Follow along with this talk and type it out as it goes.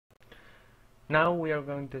Now we are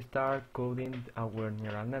going to start coding our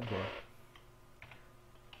neural network.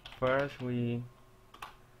 First we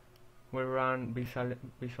run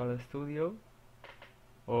Visual Studio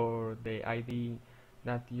or the ID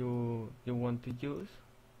that you want to use.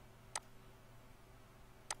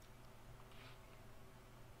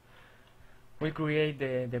 We create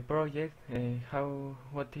the project.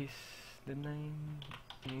 What is the name?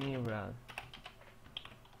 Neural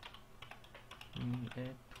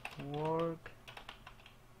network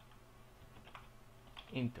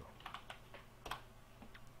into.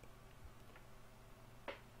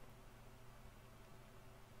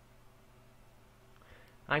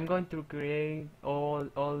 I'm going to create all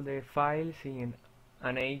the files in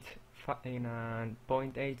an .h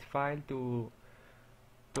file to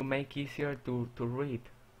make easier to read.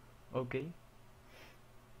 Okay,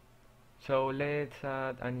 so let's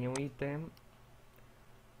add a new item.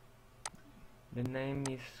 The name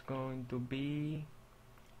is going to be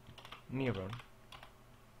Neuron.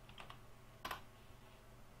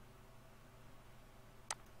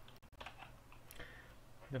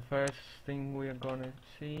 The first thing we are gonna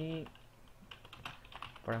see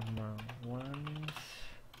pragma ones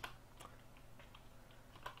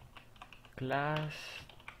class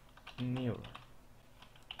Neuron.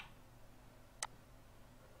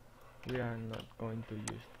 We are not going to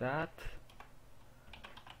use that.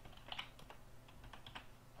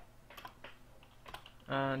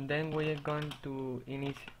 And then we are going to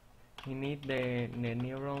init the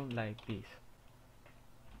neuron like this.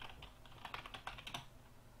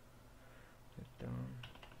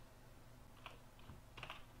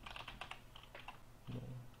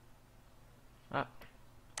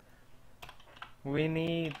 We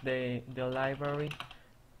need the library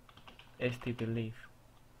stbelief.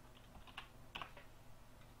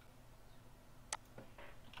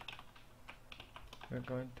 We're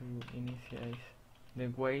going to initialize the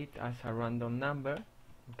weight as a random number,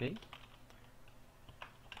 okay,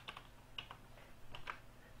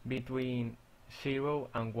 between 0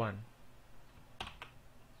 and 1.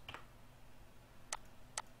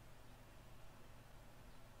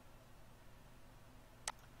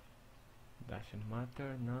 Doesn't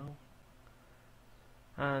matter now.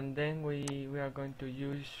 And then we are going to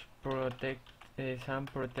use some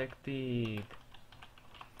protected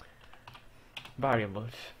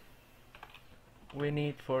variables. We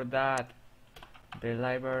need for that the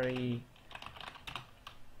library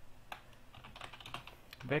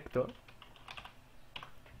vector,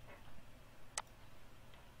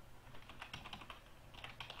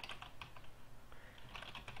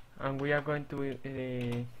 and we are going to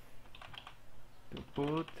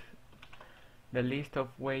put the list of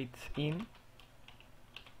weights in,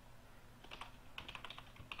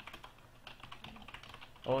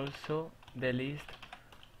 also the list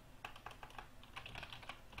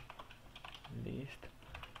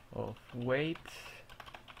of weights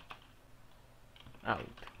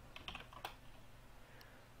out.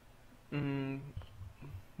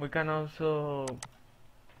 We can also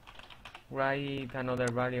write another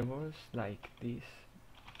variables like this: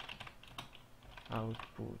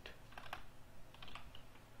 output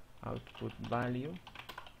value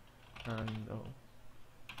and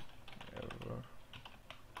error.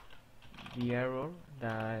 The error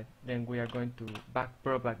that then we are going to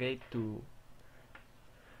backpropagate to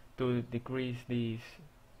decrease this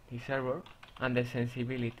error, and the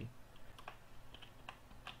sensibility.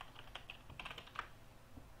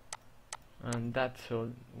 And that's all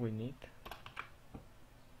we need.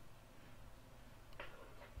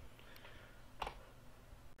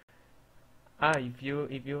 If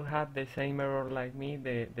you have the same error like me,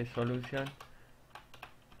 the solution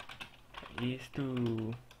is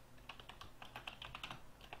to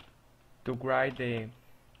write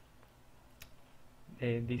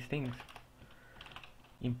these things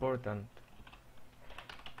important.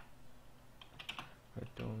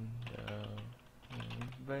 Return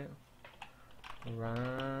the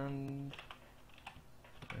rand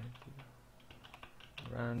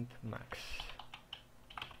max.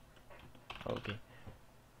 Okay,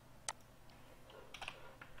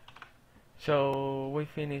 so we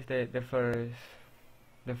finished the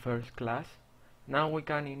first class. Now we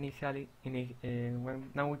can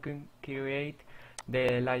now we can create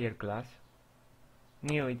the layer class,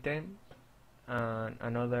 new item, and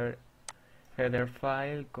another header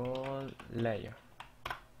file called layer.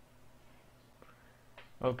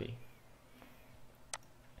 Okay.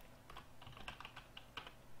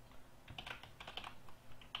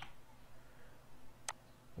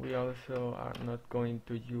 We also are not going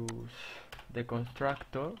to use the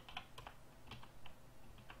constructor.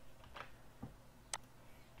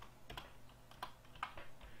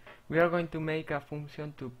 we are going to make a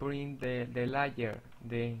function to print the layer.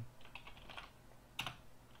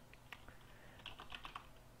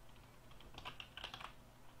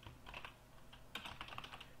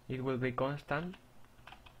 It will be constant,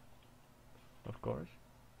 of course,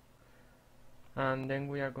 and then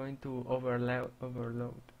we are going to overload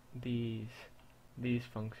this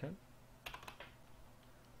function,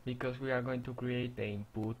 because we are going to create the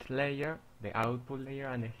input layer, the output layer,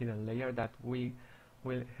 and the hidden layer that we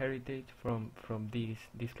will heritage from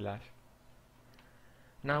this class.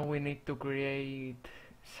 Now we need to create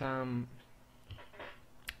some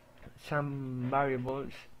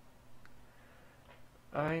variables.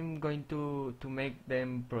 I'm going to make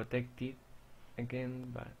them protected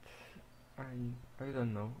again, but I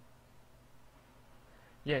don't know.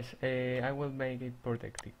 Yes, I will make it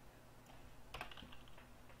protected.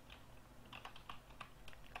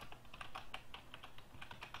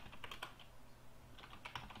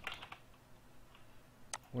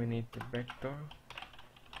 We need the vector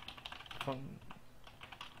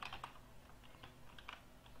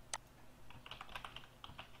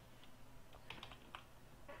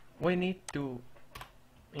we need to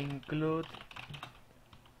include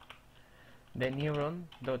the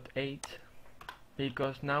neuron.h,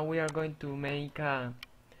 because now we are going to make an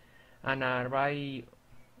array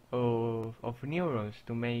of neurons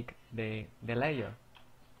to make the layer.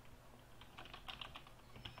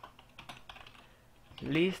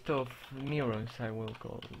 List of neurons, I will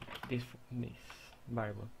call this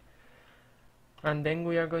variable. And then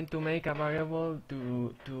we are going to make a variable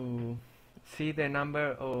to see the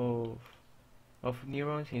number of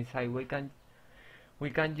neurons inside. We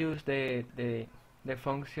can use the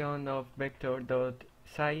function of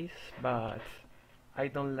vector.size, but I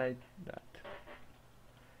don't like that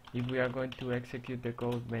if we are going to execute the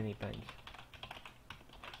code many times.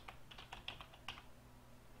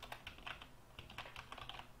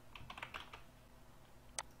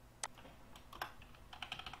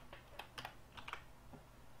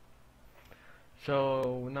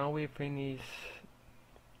 So now we finish.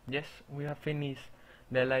 Yes, we have finished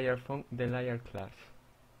the layer class.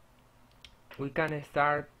 We can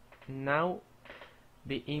start now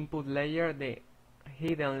the input layer, the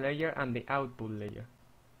hidden layer, and the output layer.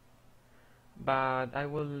 But I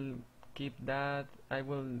will keep that. I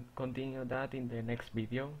will continue that in the next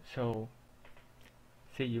video. So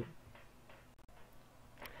see you.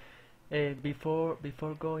 Before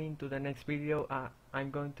going to the next video, I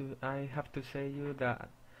have to say you that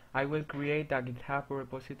I will create a GitHub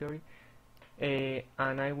repository,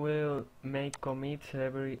 and I will make commits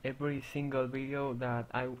every single video that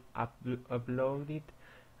I upload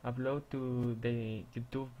to the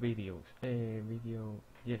YouTube videos.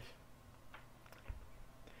 Yes.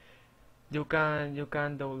 You can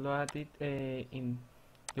download it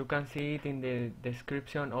you can see it in the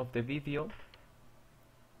description of the video.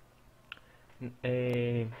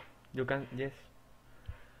 You can, yes,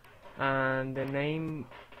 and the name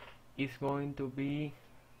is going to be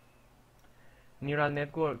neural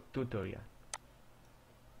network tutorial.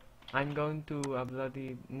 I'm going to upload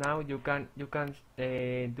it now. You can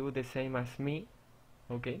do the same as me.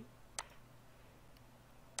 Okay,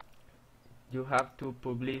 you have to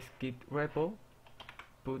publish git repo,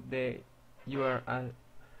 put the URL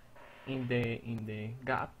in the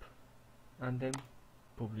gap, and then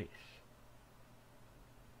publish.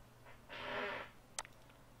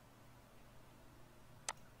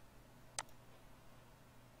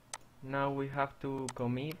 Now we have to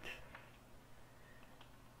commit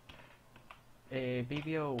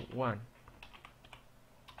video 1.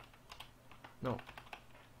 No,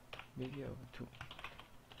 video 2.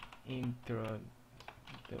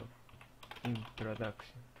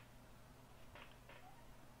 Introduction.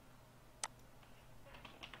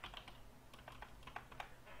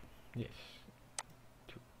 Yes,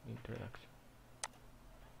 to introduction.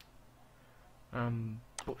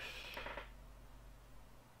 Push.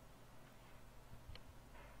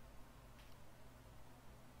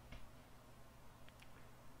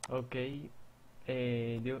 Okay,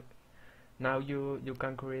 now you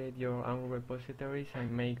can create your own repositories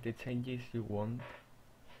and make the changes you want.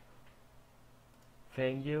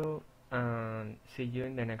 Thank you, and see you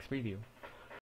in the next video.